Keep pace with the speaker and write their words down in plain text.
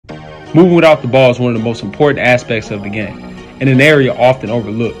Moving without the ball is one of the most important aspects of the game, and an area often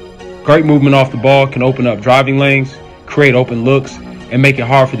overlooked. Great movement off the ball can open up driving lanes, create open looks, and make it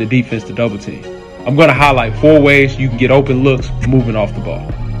hard for the defense to double team. I'm going to highlight 4 ways you can get open looks moving off the ball.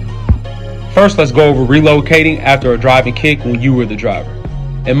 First, let's go over relocating after a driving kick when you were the driver.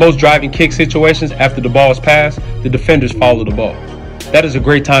 In most driving kick situations, after the ball is passed, the defenders follow the ball. That is a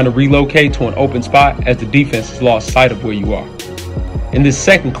great time to relocate to an open spot as the defense has lost sight of where you are. In this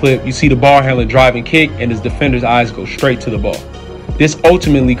second clip, you see the ball handler driving kick and his defender's eyes go straight to the ball. This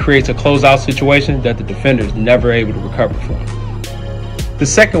ultimately creates a closeout situation that the defender is never able to recover from. The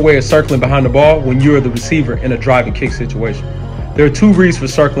second way is circling behind the ball when you are the receiver in a driving kick situation. There are 2 reasons for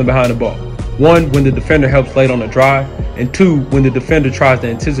circling behind the ball. 1, when the defender helps late on a drive, and 2, when the defender tries to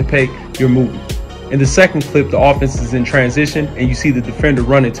anticipate your movement. In the second clip, the offense is in transition and you see the defender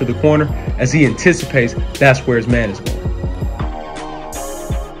running to the corner as he anticipates that's where his man is going.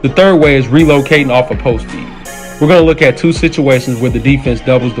 The third way is relocating off a post feed. We're going to look at 2 situations where the defense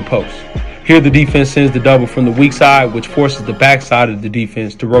doubles the post. Here the defense sends the double from the weak side, which forces the back side of the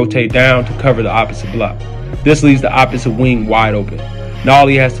defense to rotate down to cover the opposite block. This leaves the opposite wing wide open. Now all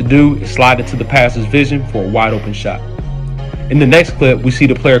he has to do is slide into the passer's vision for a wide open shot. In the next clip, we see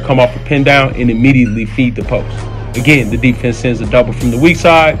the player come off a pin down and immediately feed the post. Again, the defense sends a double from the weak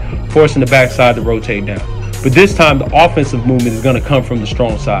side, forcing the back side to rotate down. But this time, the offensive movement is going to come from the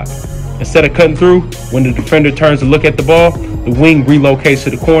strong side. Instead of cutting through, when the defender turns to look at the ball, the wing relocates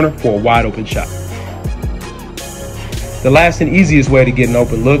to the corner for a wide open shot. The last and easiest way to get an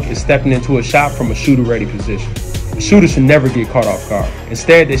open look is stepping into a shot from a shooter-ready position. A shooter should never get caught off guard.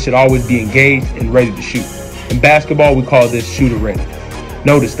 Instead, they should always be engaged and ready to shoot. In basketball, we call this shooter-ready.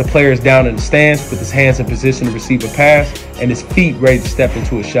 Notice the player is down in the stance with his hands in position to receive a pass and his feet ready to step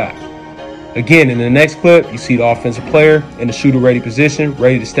into a shot. Again, in the next clip, you see the offensive player in the shooter-ready position,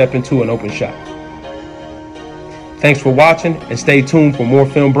 ready to step into an open shot. Thanks for watching, and stay tuned for more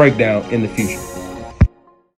film breakdown in the future.